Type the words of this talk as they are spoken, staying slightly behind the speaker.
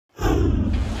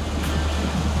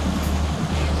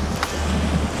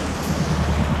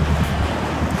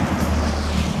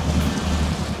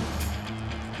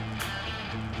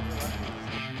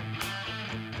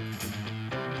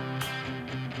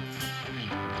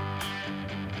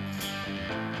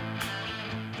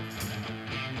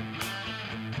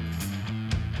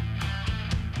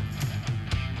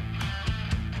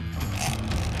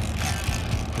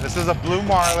This is a blue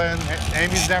marlin.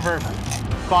 Amy's never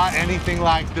fought anything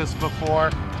like this before.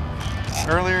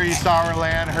 Earlier you saw her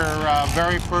land her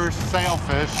very first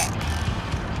sailfish.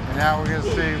 And now we're gonna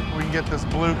see if we can get this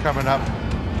blue coming up.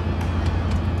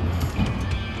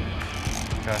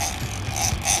 Okay.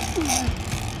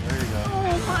 There you go.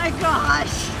 Oh my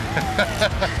gosh.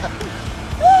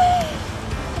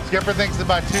 Skipper thinks it's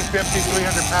about 250,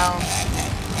 300 pounds.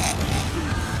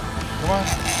 Come on.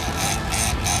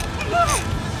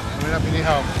 Let me know if you need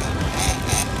help.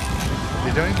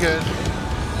 You're doing good.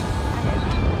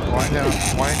 Wind down,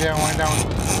 wind down, wind down.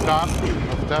 Stop.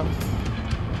 Lift up.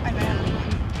 I'm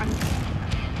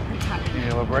tired. You need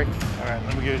a little break? All right,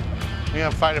 let me get. We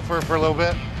gonna fight it for a little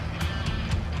bit.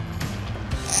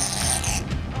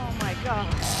 Oh my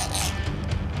gosh.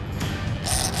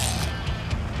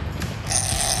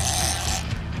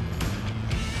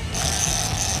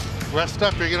 Rest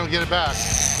up, you're gonna get it back.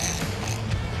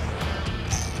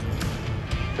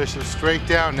 Fish is straight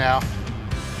down now.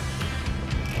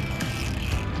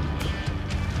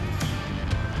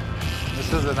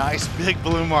 This is a nice big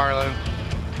blue marlin.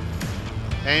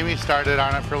 Amy started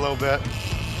on it for a little bit.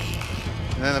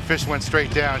 And then the fish went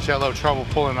straight down. She had a little trouble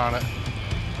pulling on it.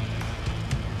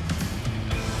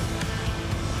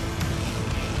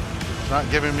 It's not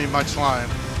giving me much line.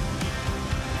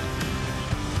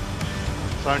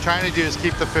 So what I'm trying to do is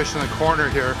keep the fish in the corner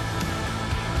here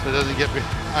so it doesn't get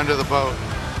under the boat.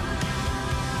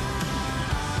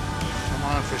 Come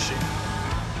on, fishy.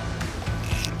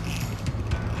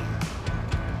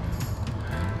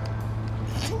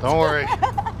 Don't worry.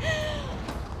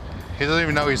 He doesn't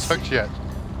even know he's hooked yet.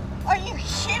 Are you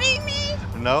kidding me?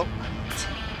 Nope.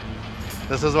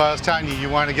 This is what I was telling you. You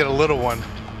want to get a little one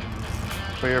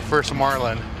for your first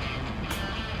marlin.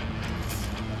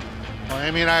 Well,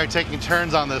 Amy and I are taking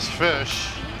turns on this fish.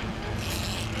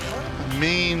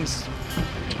 Mean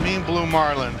blue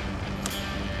marlin.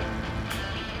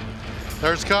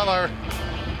 There's color.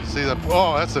 See the,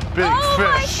 oh, that's a big fish. Oh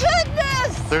my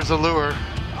goodness! There's a lure.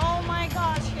 Oh my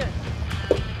gosh, here.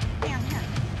 Here.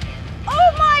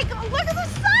 Oh my god, look at the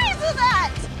size of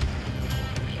that!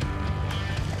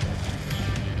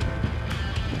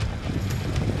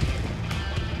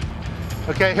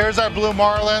 Okay, here's our blue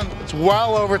marlin. It's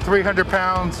well over 300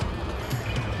 pounds,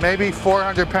 maybe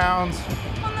 400 pounds.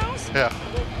 On those? Yeah.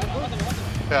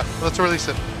 Yeah, let's release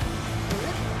it.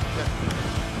 Yeah.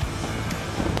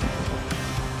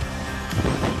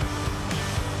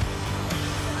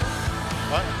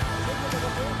 What?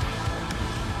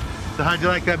 So how'd you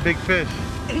like that big fish?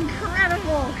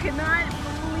 Incredible, cannot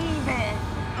believe it.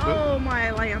 Oh my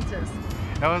Atlantis.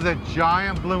 That was a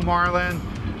giant blue marlin,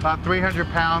 about 300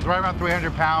 pounds, right around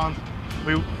 300 pounds.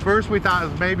 First we thought it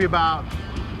was maybe about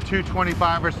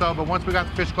 225 or so, but once we got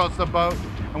the fish close to the boat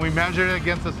and we measured it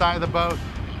against the side of the boat,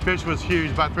 fish was huge,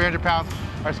 about 300 pounds.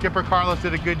 Our skipper Carlos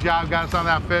did a good job, got us on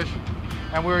that fish.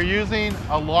 And we were using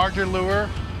a larger lure.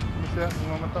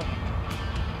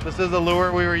 This is the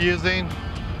lure we were using,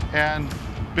 and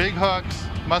big hooks,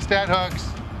 mustad hooks,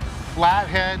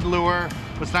 flathead lure.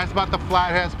 What's nice about the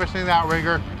flathead, especially in the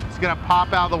outrigger, it's gonna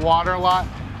pop out of the water a lot.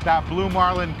 That blue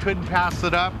marlin couldn't pass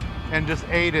it up and just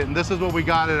ate it, and this is what we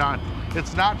got it on.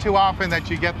 It's not too often that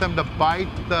you get them to bite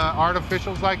the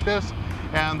artificials like this,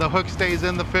 and the hook stays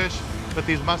in the fish, but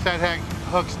these mustad head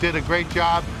hooks did a great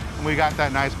job, and we got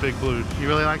that nice big blue. You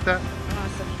really like that?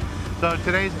 Awesome. So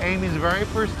today's Amy's very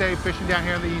first day fishing down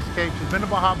here in the East Cape. She's been to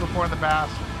Baja before in the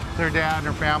past with her dad and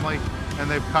her family, and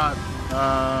they've caught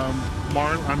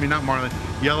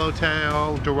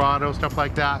yellowtail, dorado, stuff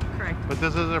like that. Correct. But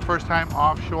this is her first time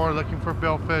offshore looking for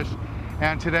billfish,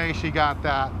 and today she got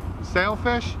that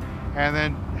sailfish, and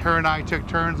then her and I took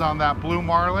turns on that blue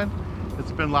marlin.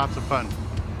 It's been lots of fun.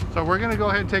 So we're gonna go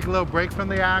ahead and take a little break from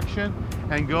the action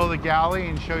and go to the galley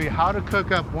and show you how to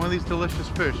cook up one of these delicious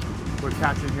fish we're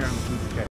catching here in the East Cape.